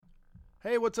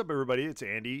Hey, what's up, everybody? It's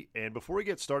Andy. And before we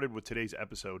get started with today's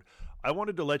episode, I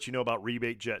wanted to let you know about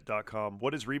RebateJet.com.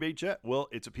 What is RebateJet? Well,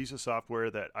 it's a piece of software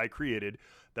that I created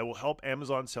that will help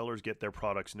Amazon sellers get their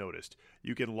products noticed.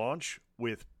 You can launch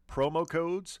with promo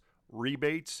codes,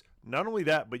 rebates. Not only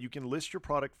that, but you can list your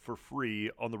product for free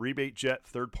on the RebateJet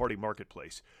third-party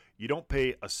marketplace. You don't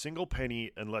pay a single penny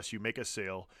unless you make a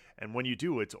sale, and when you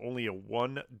do, it's only a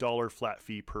 $1 flat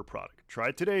fee per product. Try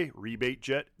it today,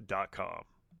 RebateJet.com.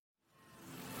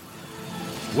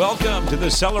 Welcome to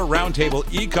the Seller Roundtable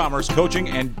e-commerce coaching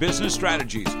and business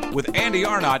strategies with Andy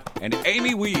Arnott and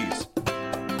Amy Wees.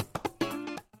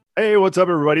 Hey, what's up,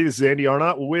 everybody? This is Andy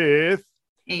Arnott with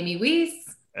Amy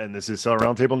Wees. And this is Seller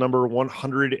Roundtable number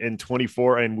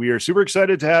 124. And we are super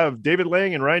excited to have David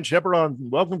Lang and Ryan Shepard on.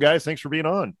 Welcome, guys. Thanks for being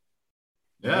on.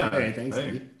 Yeah. Okay, thanks.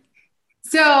 Hey.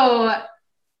 So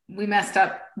we messed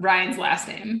up Ryan's last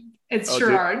name. It's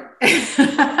Sherrard. But it's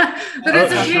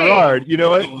okay. Sherrard. You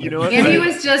know what? Andy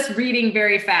was just reading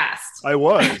very fast. I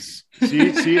was.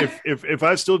 See, if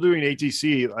I was still doing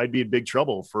ATC, I'd be in big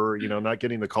trouble for, not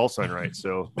getting the call sign right.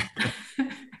 So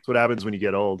that's what happens when you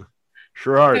get old.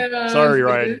 Sherrard. Sorry,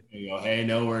 Ryan. There you go. Hey,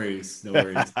 no worries. So,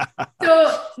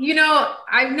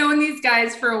 I've known these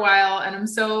guys for a while, and I'm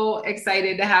so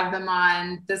excited to have them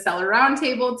on the Seller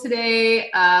Roundtable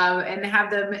today and have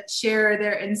them share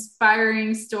their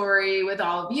inspiring story with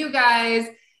all of you guys.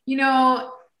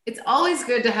 It's always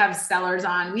good to have sellers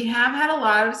on. We have had a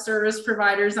lot of service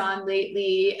providers on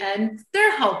lately, and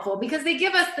they're helpful because they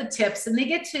give us the tips and they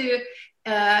get to,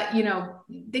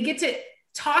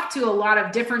 talk to a lot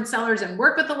of different sellers and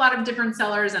work with a lot of different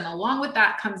sellers. And along with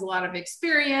that comes a lot of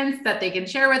experience that they can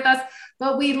share with us.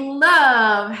 But we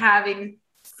love having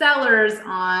sellers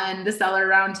on the Seller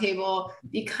Roundtable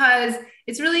because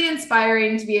it's really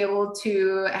inspiring to be able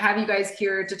to have you guys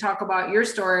here to talk about your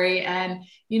story and,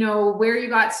 where you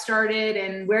got started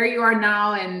and where you are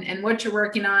now and what you're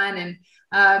working on. And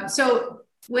so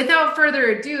without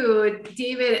further ado,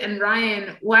 David and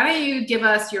Ryan, why don't you give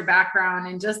us your background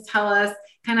and just tell us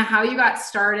kind of how you got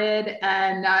started?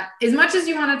 And as much as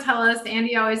you want to tell us,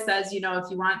 Andy always says,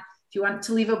 if you want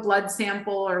to leave a blood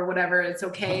sample or whatever, it's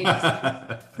okay.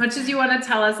 As much as you want to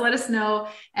tell us, let us know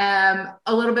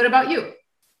a little bit about you.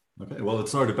 Okay, well, it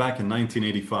started back in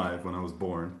 1985 when I was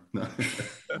born. We're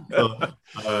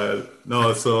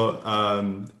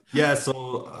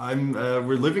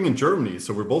living in Germany.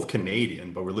 So we're both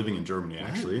Canadian, but we're living in Germany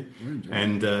actually.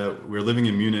 And we're living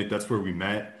in Munich. That's where we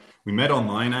met. We met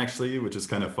online actually, which is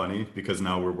kind of funny because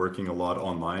now we're working a lot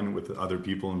online with other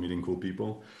people and meeting cool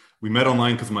people. We met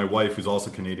online because my wife, who's also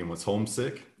Canadian, was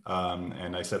homesick.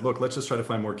 And I said, look, let's just try to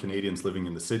find more Canadians living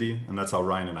in the city. And that's how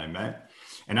Ryan and I met.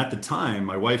 And at the time,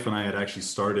 my wife and I had actually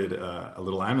started a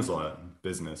little Amazon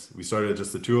business. We started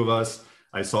just the two of us.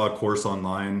 I saw a course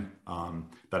online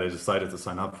that I decided to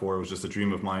sign up for. It was just a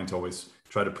dream of mine to always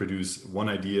try to produce one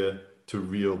idea to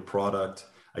real product.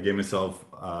 I gave myself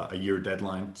a year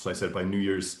deadline. So I said by New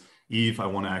Year's Eve, I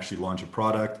want to actually launch a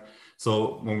product.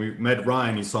 So when we met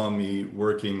Ryan, he saw me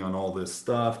working on all this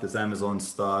stuff, this Amazon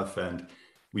stuff. And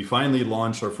we finally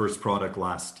launched our first product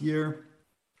last year.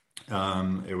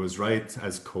 It was right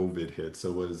as COVID hit.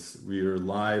 So we were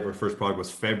live. Our first product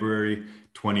was February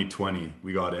 2020.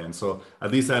 We got in. So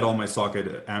at least I had all my stock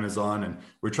at Amazon and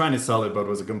we're trying to sell it, but it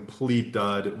was a complete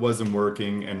dud. It wasn't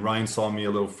working. And Ryan saw me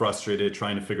a little frustrated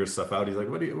trying to figure stuff out. He's like,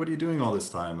 what are you doing all this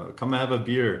time? Come have a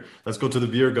beer. Let's go to the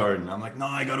beer garden. I'm like, no,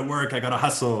 I got to work. I got to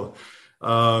hustle.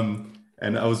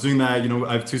 And I was doing that,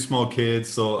 I have two small kids.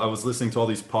 So I was listening to all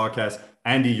these podcasts.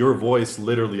 Andy, your voice,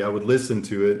 literally, I would listen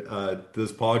to it,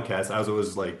 this podcast, as I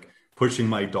was like pushing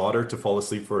my daughter to fall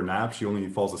asleep for a nap. She only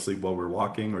falls asleep while we're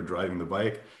walking or driving the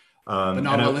bike. But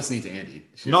not while listening to Andy.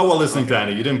 Not while listening to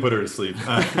Andy. You didn't put her to sleep.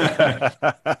 But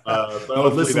I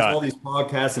would listen to all these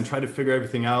podcasts and try to figure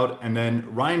everything out. And then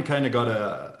Ryan kind of got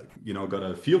a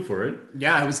feel for it.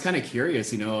 Yeah, I was kind of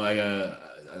curious. I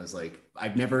was like,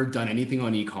 I've never done anything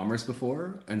on e-commerce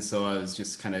before. And so I was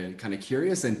just kind of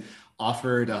curious and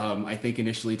offered, I think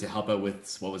initially to help out with,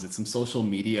 some social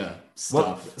media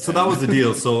stuff. Well, so that was the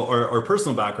deal. So our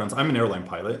personal backgrounds, I'm an airline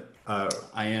pilot.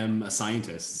 I am a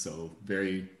scientist, so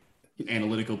very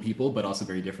analytical people, but also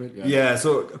very different. Yeah,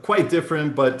 so quite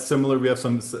different, but similar. We have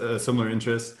some similar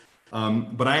interests.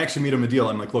 But I actually made him a deal.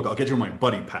 I'm like, look, I'll get you my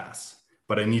buddy pass,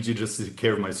 but I need you just to take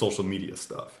care of my social media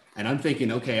stuff. And I'm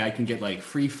thinking, okay, I can get like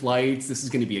free flights. This is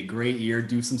going to be a great year.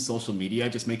 Do some social media,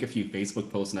 just make a few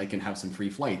Facebook posts and I can have some free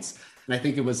flights. And I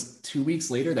think it was 2 weeks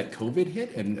later that COVID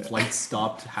hit and flights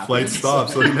stopped happening. Flights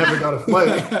stopped, so he never got a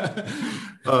flight.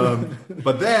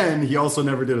 But then he also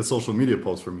never did a social media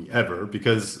post for me ever,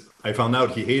 because I found out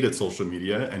he hated social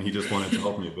media and he just wanted to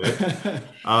help me a bit.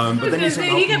 But then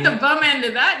he got the bum end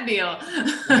of that deal.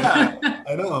 Yeah,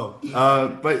 I know.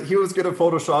 But he was good at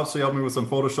Photoshop, so he helped me with some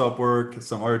Photoshop work,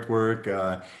 some artwork.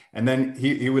 And then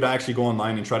he would actually go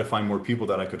online and try to find more people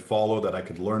that I could follow, that I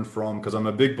could learn from, because I'm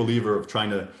a big believer of trying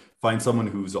to find someone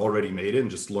who's already made it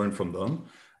and just learn from them.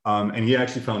 And he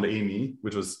actually found Amy,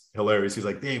 which was hilarious. He's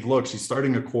like, Dave, look, she's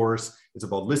starting a course. It's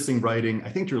about listing writing. I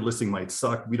think your listing might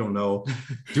suck. We don't know.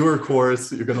 Do her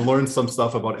course. You're going to learn some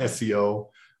stuff about SEO.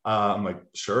 I'm like,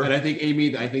 sure. And I think,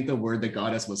 Amy, I think the word that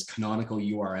got us was canonical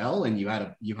URL. And you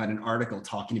had an article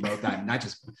talking about that. And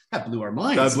that blew our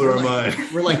minds. That blew our mind.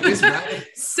 We're like, this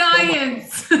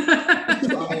science.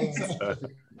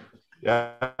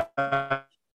 Yeah.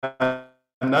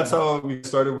 And that's how we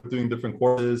started with doing different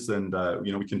courses, and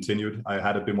we continued. I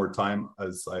had a bit more time,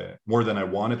 more than I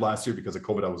wanted last year because of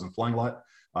COVID. I wasn't flying a lot.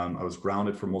 I was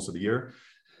grounded for most of the year,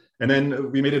 and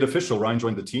then we made it official. Ryan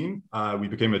joined the team. We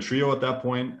became a trio at that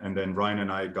point, and then Ryan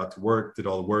and I got to work, did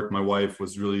all the work. My wife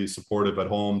was really supportive at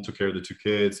home, took care of the 2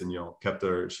 kids, and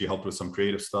she helped with some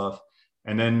creative stuff.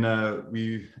 And then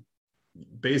we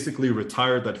basically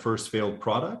retired that first failed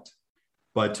product,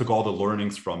 but took all the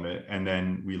learnings from it. And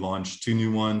then we launched 2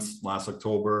 new ones last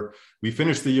October. We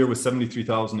finished the year with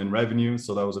 73,000 in revenue.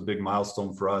 So that was a big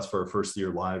milestone for us for our first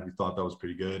year live. We thought that was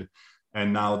pretty good.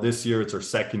 And now this year, it's our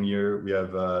second year.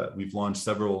 We've launched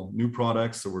several new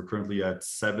products. So we're currently at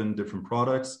 7 different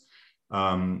products.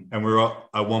 And we're up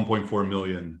at 1.4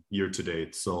 million year to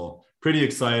date. So pretty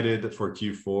excited for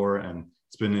Q4. And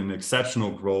it's been an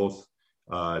exceptional growth.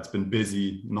 It's been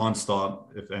busy nonstop,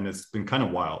 and it's been kind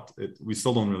of wild. We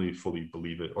still don't really fully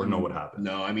believe it or know what happened.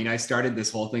 No, I mean, I started this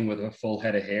whole thing with a full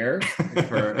head of hair.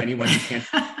 For anyone who can't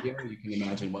hear, you can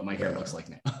imagine what my hair looks like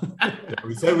now. Yeah,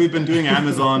 we said we've been doing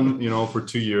Amazon, for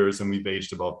 2 years, and we've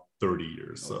aged about 30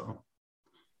 years. So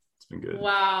it's been good.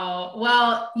 Wow.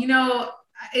 Well,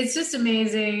 it's just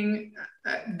amazing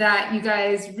that you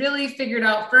guys really figured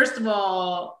out, first of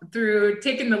all, through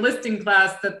taking the listing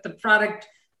class, that the product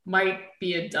might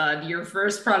be a dud. Your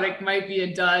first product might be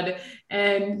a dud,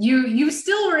 and you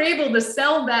still were able to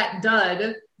sell that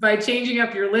dud by changing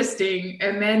up your listing.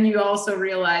 And then you also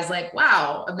realize, like,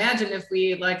 wow, imagine if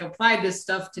we applied this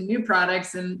stuff to new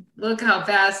products, and look how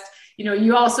fast.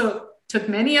 You also took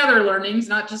many other learnings,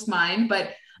 not just mine,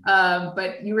 but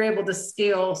you were able to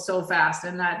scale so fast,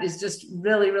 and that is just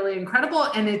really, really incredible.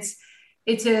 And it's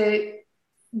a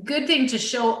good thing to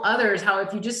show others how,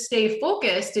 if you just stay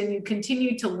focused and you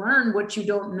continue to learn what you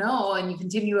don't know, and you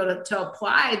continue to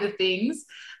apply the things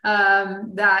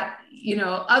that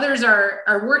others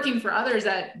are working for others,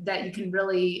 that you can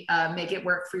really make it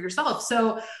work for yourself.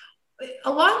 So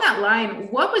along that line,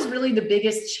 what was really the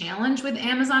biggest challenge with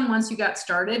Amazon once you got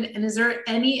started? And is there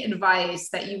any advice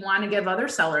that you want to give other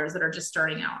sellers that are just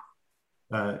starting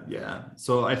out? Yeah.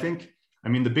 So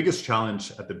the biggest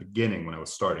challenge at the beginning when I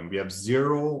was starting, we have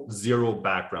zero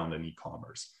background in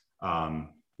e-commerce,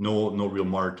 no real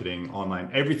marketing, online,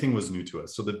 everything was new to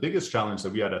us. So the biggest challenge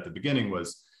that we had at the beginning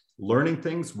was learning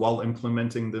things while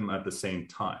implementing them at the same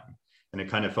time. And it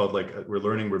kind of felt like we're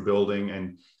learning, we're building.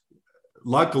 And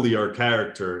luckily our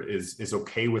character is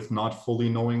okay with not fully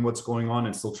knowing what's going on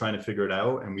and still trying to figure it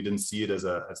out. And we didn't see it as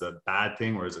a bad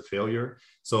thing or as a failure.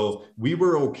 So we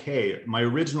were okay. My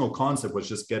original concept was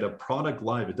just get a product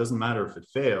live. It doesn't matter if it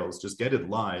fails, just get it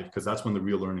live, because that's when the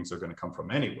real learnings are going to come from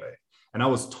anyway. And I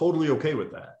was totally okay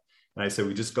with that. And I said,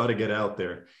 we just got to get out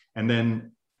there. And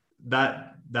then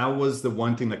that was the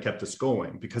one thing that kept us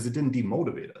going, because it didn't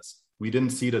demotivate us. We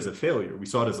didn't see it as a failure. We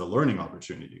saw it as a learning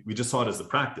opportunity. We just saw it as a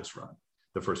practice run,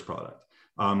 the first product.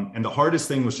 And the hardest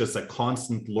thing was just a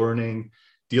constant learning,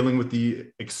 dealing with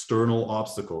the external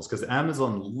obstacles, because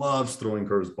Amazon loves throwing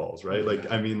curveballs, right?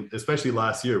 Especially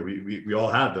last year, we all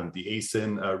had them, the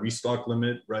ASIN restock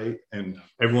limit, right? And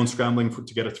everyone's scrambling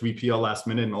to get a 3PL last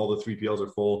minute, and all the 3PLs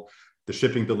are full. The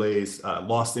shipping delays,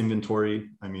 lost inventory.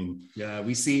 Yeah,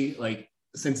 we see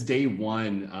since day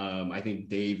one, I think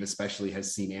Dave especially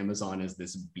has seen Amazon as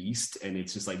this beast, and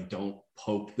it's just like, don't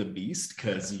poke the beast,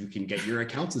 because you can get your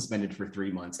account suspended for 3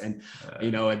 months. And,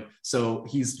 and so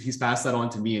he's passed that on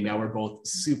to me, and now we're both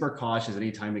super cautious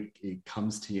anytime it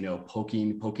comes to,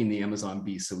 poking the Amazon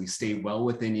beast. So we stay well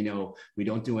within, we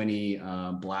don't do any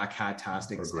black hat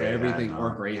tactics, or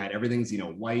gray hat, everything's,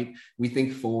 white. We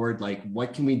think forward,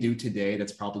 what can we do today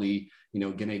that's probably,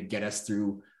 going to get us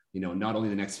through not only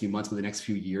the next few months, but the next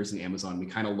few years in Amazon. We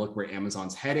kind of look where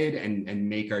Amazon's headed and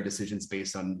make our decisions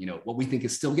based on, what we think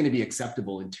is still going to be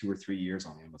acceptable in 2 or 3 years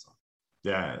on Amazon.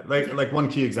 Yeah. Like one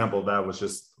key example of that was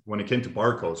just when it came to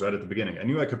barcodes right at the beginning. I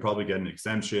knew I could probably get an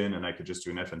exemption and I could just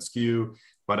do an FNSKU,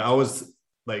 but I was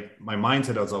like, my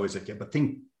mindset, I was always like, yeah, but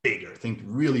think bigger, think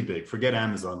really big, forget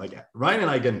Amazon. Like Ryan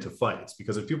and I get into fights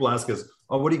because if people ask us,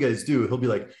 oh, what do you guys do? He'll be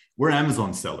like, we're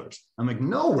Amazon sellers. I'm like,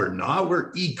 no, we're not.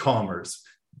 We're e-commerce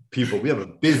people. We have a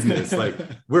business. Like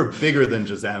we're bigger than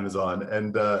just Amazon.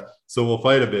 And so we'll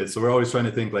fight a bit. So we're always trying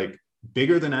to think like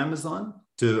bigger than Amazon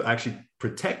to actually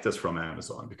protect us from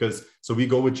Amazon, because so we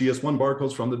go with GS1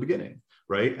 barcodes from the beginning.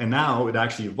 Right. And now it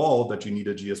actually evolved that you need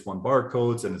a GS1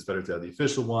 barcodes and it's better to have the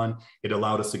official one. It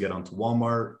allowed us to get onto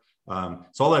Walmart.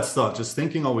 So all that stuff, just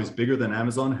thinking always bigger than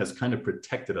Amazon has kind of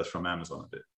protected us from Amazon a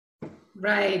bit.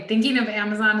 Right. Thinking of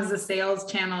Amazon as a sales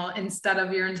channel instead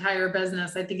of your entire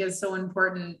business, I think is so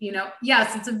important.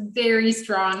 Yes, it's a very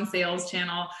strong sales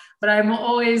channel, but I'm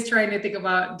always trying to think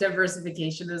about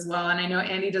diversification as well. And I know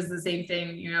Andy does the same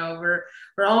thing.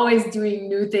 We're always doing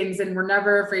new things and we're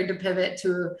never afraid to pivot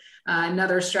to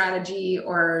another strategy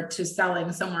or to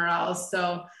selling somewhere else.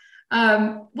 So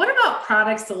what about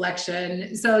product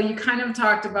selection? So you kind of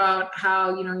talked about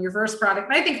how, your first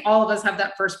product, I think all of us have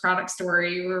that first product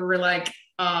story where we're like,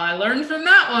 oh, I learned from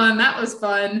that one. That was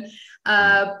fun.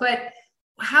 But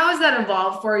how has that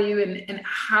evolved for you? And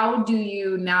how do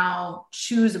you now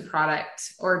choose a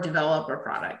product or develop a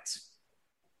product?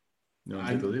 You want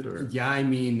to take the lead, or? Yeah, I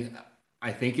mean,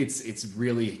 I think it's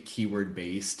really keyword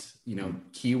based,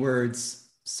 keywords,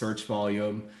 search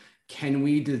volume. Can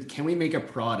we make a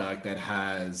product that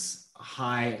has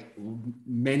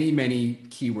many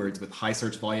keywords with high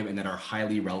search volume and that are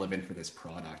highly relevant for this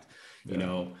product?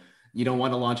 Yeah. You don't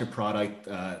want to launch a product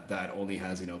that only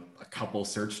has, a couple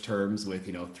search terms with,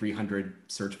 300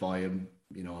 search volume,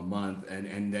 a month.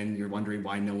 And then you're wondering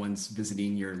why no one's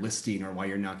visiting your listing or why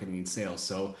you're not getting sales.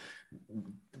 So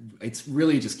it's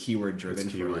really just keyword driven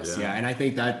for us. Yeah. And I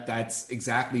think that's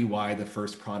exactly why the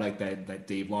first product that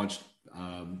Dave launched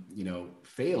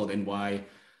failed, and why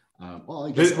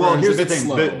here's the thing.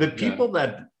 The people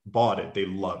that bought it, they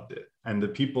loved it, and the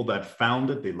people that found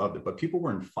it, they loved it, but people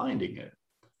weren't finding it,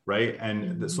 right?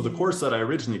 And so the course that I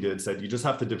originally did said you just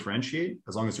have to differentiate.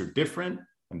 As long as you're different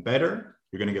and better,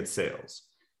 you're going to get sales.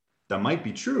 That might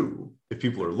be true if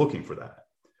people are looking for that,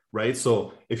 right?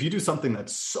 So if you do something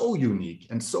that's so unique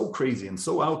and so crazy and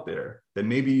so out there, then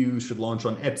maybe you should launch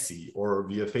on Etsy or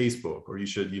via Facebook, or you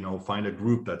should, find a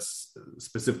group that's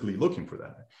specifically looking for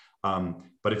that.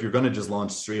 But if you're going to just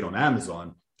launch straight on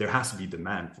Amazon, there has to be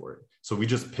demand for it. So we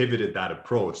just pivoted that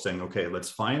approach, saying, okay, let's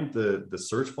find the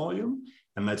search volume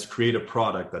and let's create a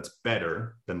product that's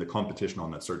better than the competition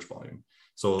on that search volume.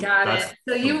 So got it.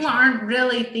 So you aren't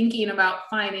really thinking about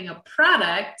finding a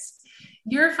product.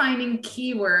 You're finding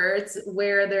keywords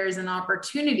where there's an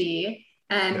opportunity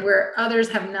and where others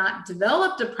have not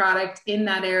developed a product in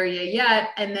that area yet.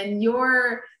 And then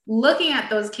you're looking at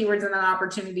those keywords and that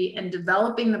opportunity and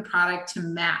developing the product to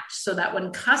match, so that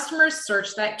when customers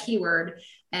search that keyword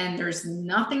and there's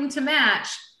nothing to match,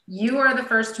 you are the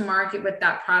first to market with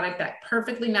that product that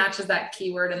perfectly matches that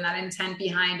keyword and that intent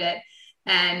behind it.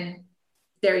 And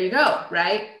there you go,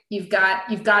 right? You've got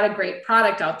a great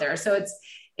product out there. So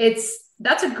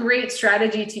that's a great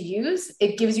strategy to use.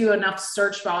 It gives you enough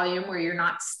search volume where you're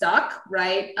not stuck,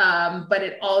 right? But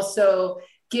it also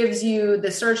gives you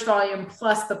the search volume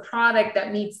plus the product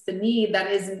that meets the need that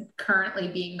isn't currently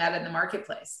being met in the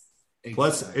marketplace.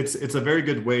 Plus, it's a very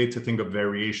good way to think of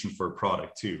variation for a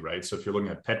product too, right? So if you're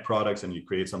looking at pet products and you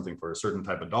create something for a certain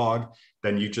type of dog,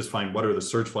 then you just find what are the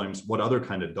search volumes, what other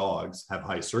kind of dogs have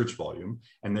high search volume,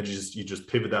 and then you just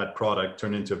pivot that product,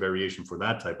 turn into a variation for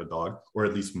that type of dog, or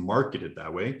at least market it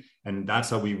that way. And that's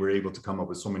how we were able to come up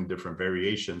with so many different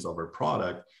variations of our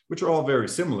product, which are all very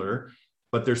similar,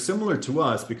 but they're similar to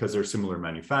us because they're similar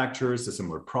manufacturers, a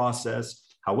similar process.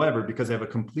 However, because they have a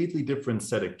completely different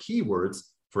set of keywords,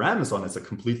 for Amazon, it's a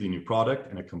completely new product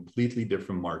and a completely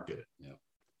different market. Yeah.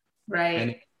 Right.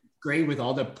 And great with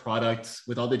all the products,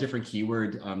 with all the different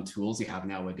keyword tools you have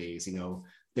nowadays,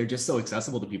 they're just so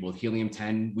accessible to people. With Helium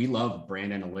 10, we love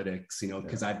brand analytics,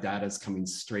 because that data is coming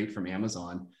straight from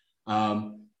Amazon.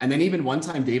 And then even one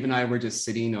time, Dave and I were just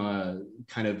sitting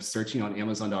kind of searching on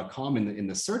Amazon.com in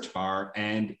the search bar,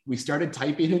 and we started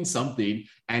typing in something,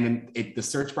 and the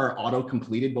search bar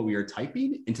auto-completed what we were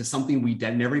typing into something we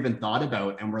never even thought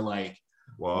about. And we're like,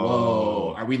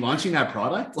 whoa, are we launching that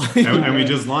product? and we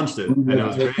just launched it, and it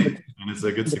was great, and it's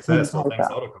a good success. So thanks,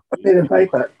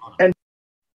 autocomplete.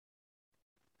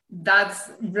 That's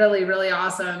really, really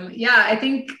awesome. Yeah, I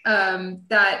think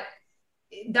that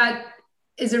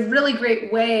is a really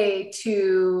great way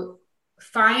to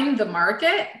find the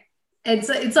market.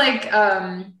 It's like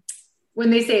when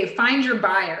they say find your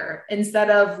buyer instead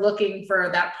of looking for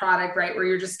that product, right? Where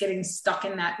you're just getting stuck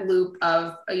in that loop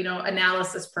of,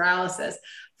 analysis paralysis.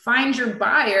 Find your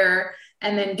buyer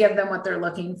and then give them what they're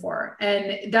looking for.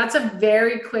 And that's a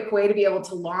very quick way to be able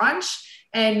to launch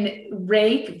and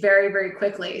rank very, very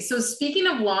quickly. So speaking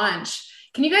of launch,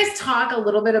 can you guys talk a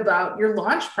little bit about your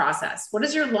launch process? What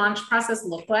does your launch process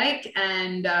look like?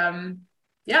 And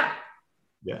yeah,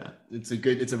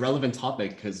 it's a relevant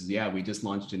topic because we just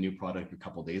launched a new product a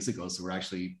couple of days ago. So we're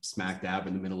actually smack dab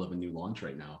in the middle of a new launch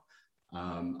right now.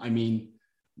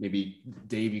 Maybe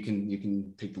Dave, you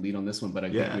can take the lead on this one, but I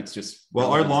think it's just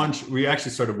our launch, we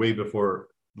actually started way before,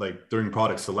 like during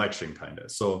product selection kind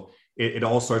of. So it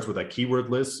all starts with a keyword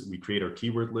list. We create our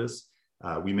keyword list.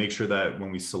 We make sure that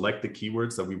when we select the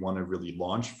keywords that we want to really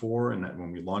launch for, and that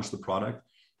when we launch the product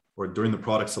or during the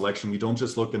product selection, we don't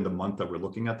just look in the month that we're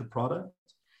looking at the product.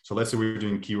 So let's say we're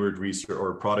doing keyword research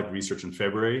or product research in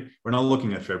February. We're not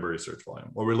looking at February search volume.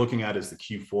 What we're looking at is the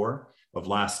Q4 of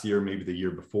last year, maybe the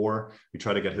year before. We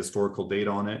try to get historical data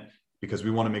on it because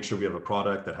we want to make sure we have a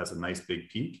product that has a nice big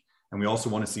peak. And we also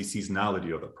want to see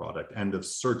seasonality of the product and of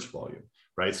search volume,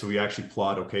 right? So we actually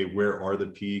plot, okay, where are the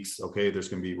peaks? Okay,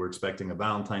 we're expecting a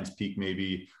Valentine's peak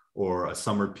maybe, or a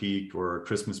summer peak or a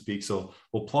Christmas peak. So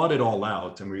we'll plot it all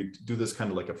out and we do this kind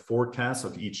of like a forecast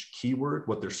of each keyword,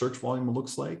 what their search volume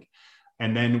looks like.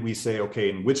 And then we say, okay,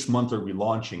 in which month are we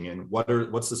launching in?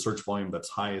 What's the search volume that's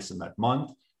highest in that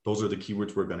month? Those are the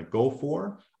keywords we're going to go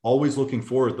for. Always looking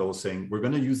forward though, saying we're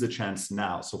going to use the chance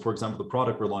now. So for example, the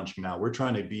product we're launching now, we're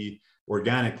trying to be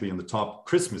organically in the top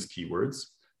Christmas keywords,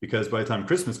 because by the time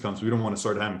Christmas comes, we don't want to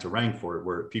start having to rank for it,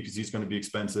 where PPC is going to be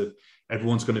expensive.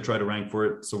 Everyone's going to try to rank for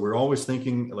it. So we're always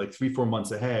thinking like 3-4 months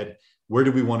ahead, where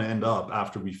do we want to end up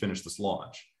after we finish this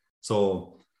launch?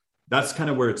 So that's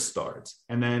kind of where it starts.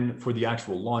 And then for the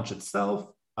actual launch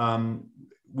itself,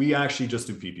 we actually just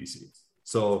do PPC.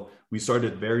 So we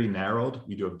started very narrowed.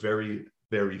 We do a very,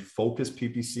 very focused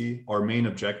PPC. Our main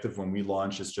objective when we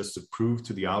launch is just to prove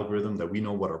to the algorithm that we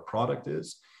know what our product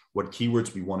is, what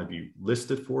keywords we want to be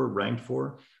listed for, ranked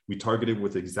for. We targeted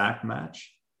with exact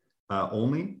match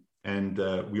only. And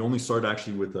we only start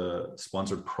actually with a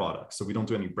sponsored product. So we don't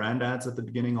do any brand ads at the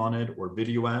beginning on it or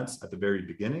video ads at the very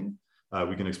beginning.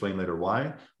 We can explain later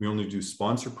why. We only do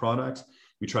sponsored products.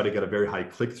 We try to get a very high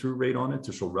click-through rate on it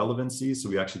to show relevancy. So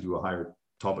we actually do a higher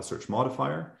top of search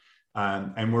modifier.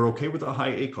 And we're okay with a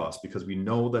high ACoS because we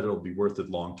know that it'll be worth it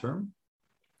long-term.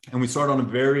 And we start on a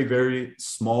very, very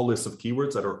small list of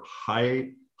keywords that are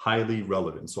highly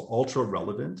relevant. So ultra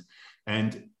relevant.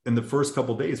 And in the first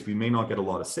couple of days, we may not get a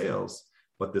lot of sales,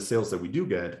 but the sales that we do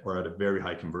get are at a very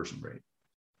high conversion rate,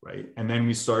 right? And then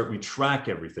we track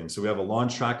everything. So we have a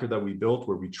launch tracker that we built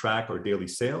where we track our daily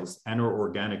sales and our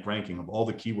organic ranking of all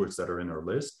the keywords that are in our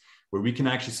list, where we can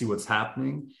actually see what's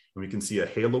happening. And we can see a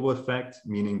halo effect,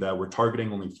 meaning that we're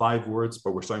targeting only 5 words,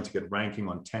 but we're starting to get ranking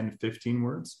on 10, 15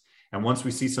 words. And once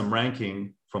we see some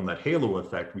ranking from that halo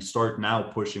effect, we start now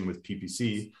pushing with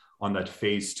PPC on that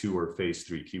phase 2 or phase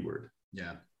 3 keyword.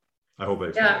 Yeah. I hope I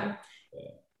explained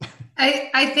that.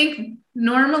 I think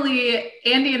normally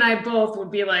Andy and I both would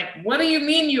be like, what do you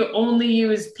mean you only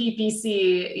use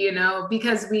PPC?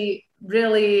 Because we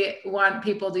really want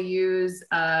people to use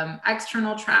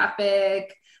external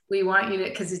traffic. We want you to,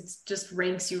 because it just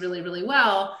ranks you really, really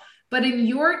well. But in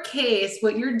your case,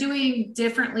 what you're doing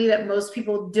differently that most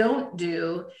people don't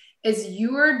do is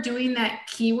you're doing that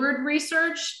keyword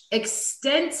research,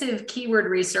 extensive keyword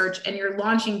research, and you're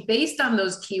launching based on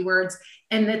those keywords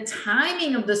and the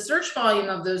timing of the search volume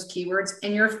of those keywords.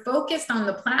 And you're focused on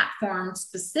the platform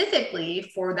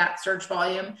specifically for that search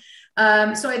volume.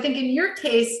 So I think in your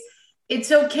case,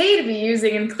 it's okay to be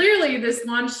using, and clearly this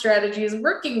launch strategy is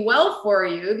working well for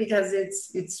you because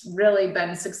it's really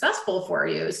been successful for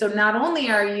you. So not only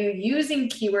are you using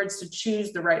keywords to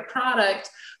choose the right product,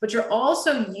 but you're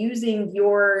also using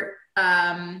your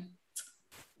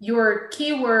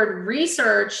keyword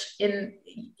research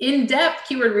in-depth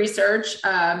keyword research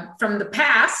from the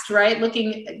past, right?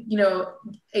 Looking,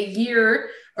 a year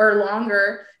or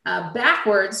longer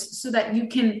backwards so that you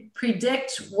can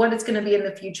predict what it's going to be in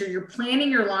the future. You're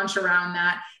planning your launch around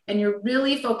that. And you're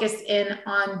really focused in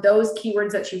on those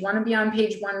keywords that you want to be on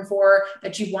page 1 for,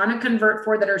 that you want to convert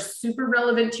for, that are super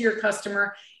relevant to your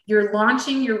customer. You're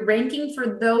launching, you're ranking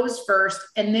for those first,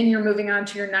 and then you're moving on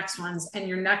to your next ones and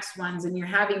your next ones, and you're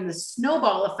having the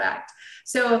snowball effect.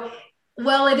 So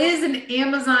Well, it is an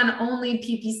Amazon only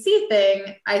PPC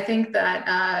thing. I think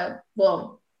that,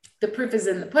 the proof is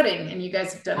in the pudding, and you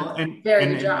guys have done a very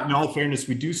good job. In all fairness,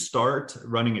 we do start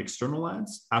running external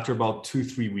ads after about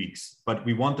 2-3 weeks, but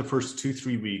we want the first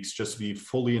 2-3 weeks just to be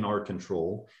fully in our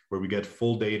control, where we get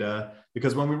full data.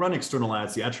 Because when we run external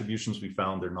ads, the attributions we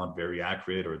found, they're not very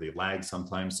accurate, or they lag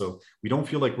sometimes. So we don't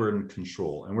feel like we're in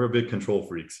control, and we're big control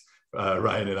freaks.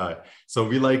 Ryan and I. So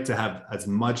we like to have as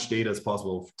much data as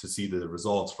possible to see the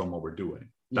results from what we're doing.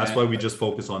 That's why we just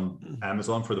focus on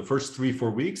Amazon for the first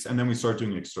 3-4 weeks, and then we start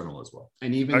doing external as well.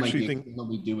 And even what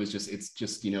we do is it's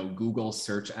just Google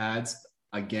search ads,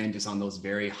 again, just on those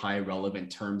very high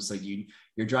relevant terms. So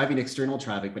you're driving external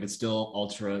traffic, but it's still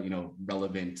ultra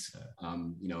relevant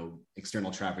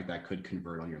external traffic that could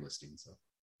convert on your listing. So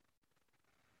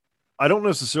I don't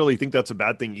necessarily think that's a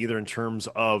bad thing either, in terms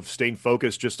of staying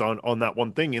focused just on that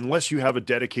one thing, unless you have a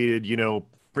dedicated,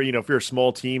 if you're a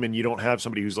small team and you don't have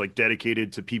somebody who's like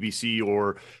dedicated to PPC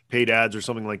or paid ads or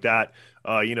something like that,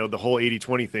 the whole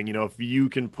 80-20 thing, if you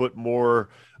can put more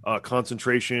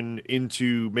concentration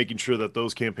into making sure that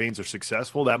those campaigns are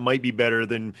successful, that might be better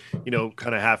than,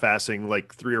 kind of half-assing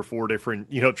like 3 or 4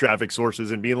 different, traffic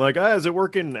sources and being like, is it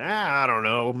working? I don't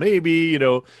know, maybe,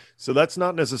 so that's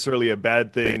not necessarily a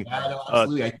bad thing.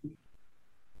 Absolutely.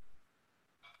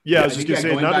 I was just gonna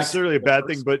say, not necessarily a bad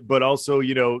thing, but also,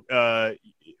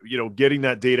 getting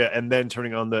that data and then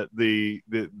turning on the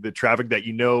traffic that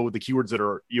the keywords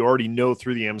that you already know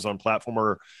through the Amazon platform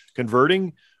are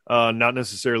converting. Not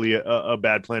necessarily a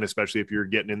bad plan, especially if you're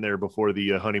getting in there before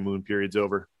the honeymoon period's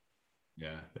over.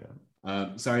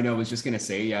 Sorry, no, I was just gonna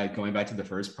say, going back to the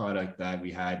first product that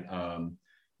we had,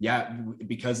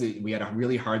 because we had a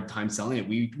really hard time selling it.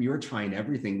 We were trying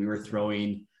everything. We were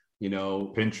throwing,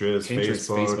 Pinterest,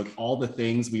 Facebook, all the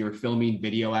things. We were filming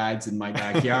video ads in my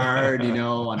backyard,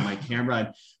 on my camera.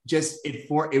 And just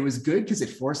it was good because it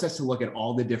forced us to look at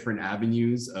all the different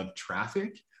avenues of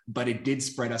traffic, but it did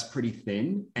spread us pretty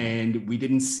thin, and we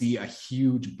didn't see a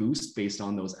huge boost based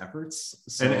on those efforts.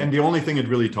 So, and the only thing it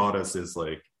really taught us is,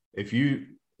 like, if you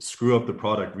screw up the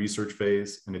product research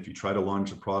phase, and if you try to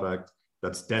launch a product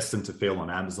that's destined to fail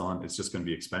on Amazon, it's just going to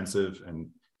be expensive and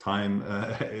time.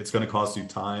 It's going to cost you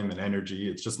time and energy.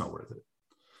 It's just not worth it.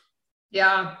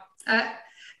 Yeah.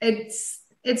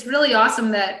 It's really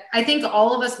awesome that I think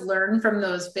all of us learn from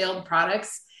those failed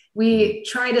products. We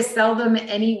try to sell them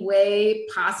any way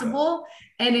possible,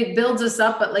 and it builds us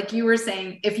up. But like you were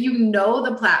saying, if you know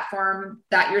the platform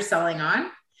that you're selling on,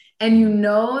 and you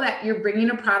know that you're bringing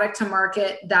a product to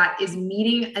market that is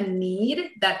meeting a need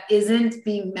that isn't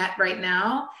being met right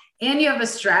now, and you have a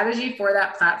strategy for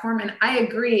that platform. And I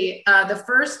agree.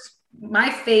 My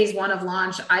phase 1 of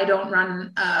launch, I don't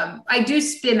run, I do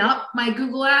spin up my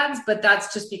Google ads, but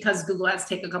that's just because Google ads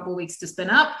take a couple of weeks to spin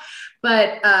up.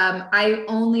 But I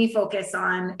only focus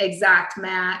on exact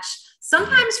match,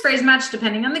 sometimes phrase match,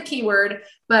 depending on the keyword,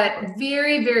 but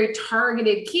very, very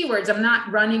targeted keywords. I'm not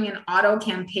running an auto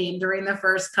campaign during the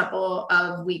first couple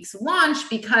of weeks of launch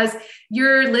because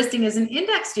your listing isn't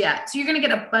indexed yet. So you're going to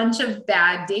get a bunch of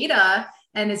bad data.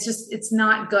 And it's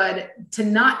not good to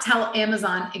not tell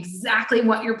Amazon exactly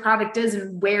what your product is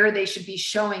and where they should be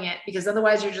showing it, because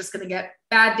otherwise you're just going to get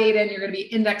bad data and you're going to be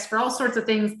indexed for all sorts of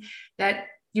things that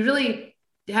you really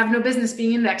have no business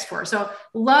being indexed for. So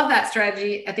love that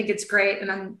strategy. I think it's great.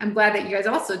 And I'm glad that you guys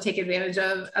also take advantage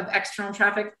of external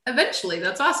traffic eventually.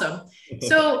 That's awesome.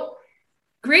 So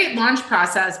great launch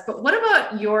process, but what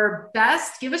about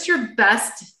give us your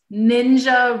best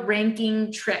ninja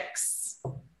ranking tricks.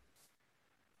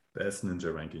 Best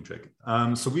ninja ranking trick.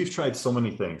 So we've tried so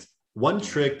many things. One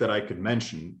trick that I could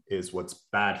mention is what's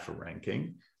bad for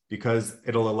ranking, because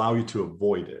it'll allow you to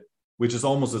avoid it, which is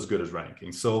almost as good as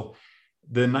ranking. So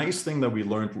the nice thing that we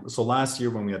learned, so last year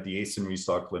when we had the ASIN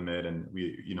restock limit, and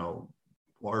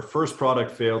our first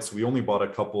product failed, so we only bought a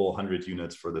couple hundred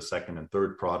units for the second and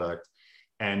third product.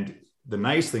 And the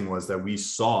nice thing was that we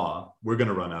saw we're going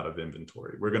to run out of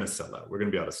inventory. We're going to sell out. We're going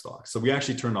to be out of stock. So we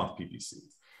actually turned off PPC.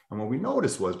 And what we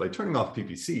noticed was, by turning off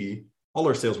PPC, all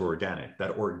our sales were organic.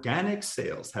 That organic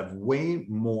sales have way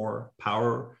more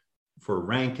power for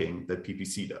ranking than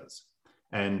PPC does.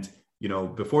 And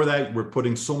before that, we're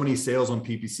putting so many sales on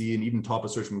PPC, and even top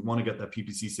of search, we want to get that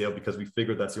PPC sale because we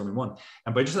figured that's the only one.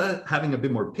 And by just having a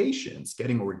bit more patience,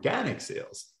 getting organic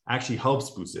sales actually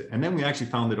helps boost it. And then we actually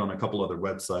found it on a couple other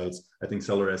websites, I think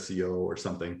Seller SEO or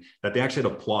something, that they actually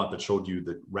had a plot that showed you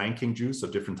the ranking juice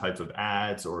of different types of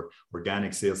ads or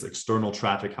organic sales, external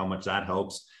traffic, how much that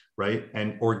helps, right?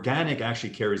 And organic actually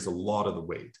carries a lot of the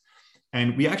weight.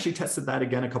 And we actually tested that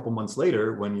again a couple months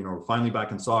later when, we're finally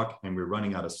back in stock and we're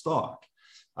running out of stock.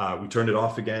 We turned it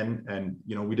off again, and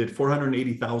we did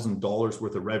 $480,000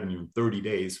 worth of revenue in 30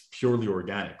 days purely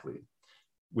organically,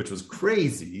 which was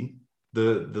crazy.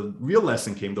 The real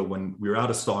lesson came though when we were out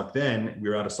of stock. Then we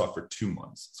were out of stock for 2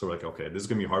 months. So we're like, okay, this is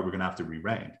gonna be hard. We're gonna have to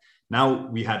re-rank. Now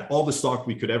we had all the stock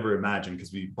we could ever imagine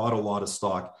because we bought a lot of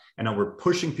stock, and now we're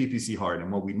pushing PPC hard. And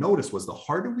what we noticed was the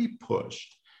harder we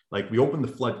pushed, like we opened the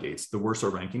floodgates, the worse our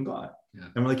ranking got. Yeah.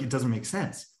 And we're like, it doesn't make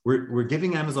sense. We're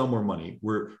giving Amazon more money.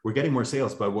 We're getting more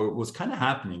sales. But what was kind of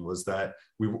happening was that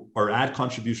our ad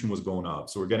contribution was going up.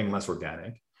 So we're getting less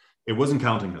organic. It wasn't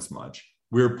counting as much.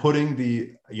 We were putting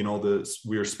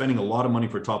we were spending a lot of money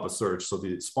for top of search. So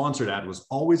the sponsored ad was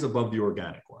always above the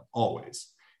organic one, always.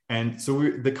 And so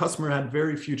the customer had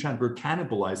very few chance. We're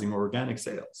cannibalizing organic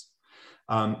sales.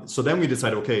 So then we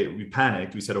decided, okay, we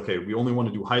panicked. We said, okay, we only want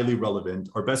to do highly relevant.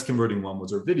 Our best converting one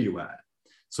was our video ad.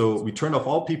 So we turned off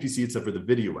all PPC except for the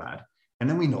video ad. And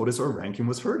then we noticed our ranking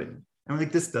was hurting. And we're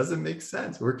like, this doesn't make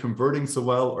sense. We're converting so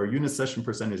well. Our unit session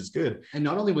percentage is good. And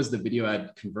not only was the video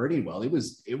ad converting well, it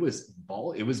was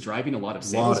driving a lot of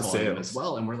sales volume as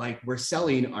well. And we're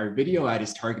selling, our video ad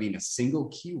is targeting a single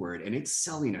keyword and it's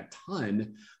selling a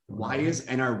ton.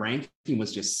 And our ranking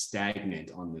was just stagnant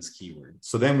on this keyword.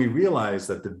 So then we realized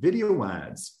that the video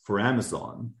ads for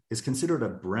Amazon is considered a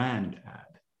brand ad.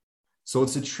 So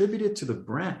it's attributed to the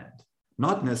brand,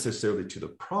 not necessarily to the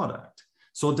product.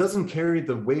 So it doesn't carry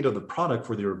the weight of the product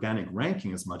for the organic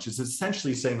ranking as much. It's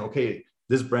essentially saying, okay,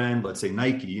 this brand, let's say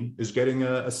Nike, is getting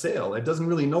a sale. It doesn't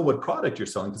really know what product you're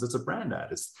selling because it's a brand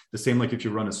ad. It's the same like if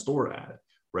you run a store ad,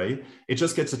 right? It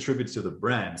just gets attributed to the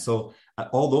brand. So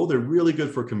although they're really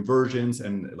good for conversions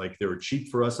and like they were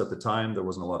cheap for us at the time, there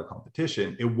wasn't a lot of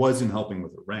competition, it wasn't helping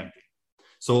with the ranking.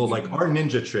 So like our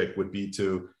ninja trick would be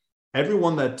to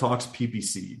everyone that talks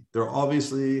PPC, they're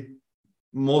obviously,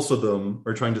 most of them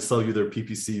are trying to sell you their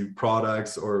PPC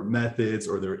products or methods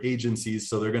or their agencies.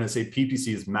 So they're going to say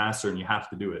PPC is master and you have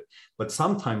to do it. But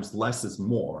sometimes less is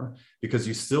more because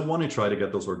you still want to try to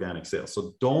get those organic sales.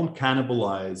 So don't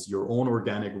cannibalize your own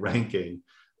organic ranking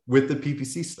with the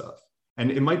PPC stuff. And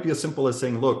it might be as simple as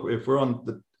saying, look, if we're on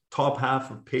the top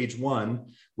half of page 1,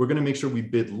 we're going to make sure we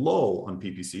bid low on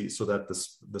PPC so that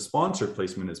the sponsored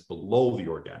placement is below the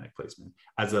organic placement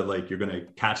as you're going to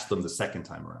catch them the second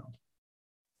time around.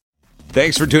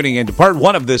 Thanks for tuning in to part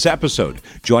 1 of this episode.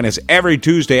 Join us every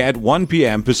Tuesday at 1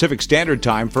 p.m. Pacific Standard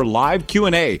Time for live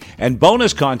Q&A and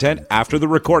bonus content after the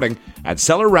recording at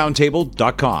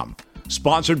sellerroundtable.com.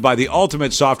 Sponsored by the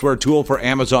ultimate software tool for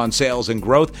Amazon sales and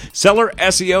growth,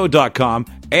 sellerseo.com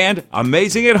and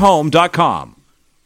amazingathome.com.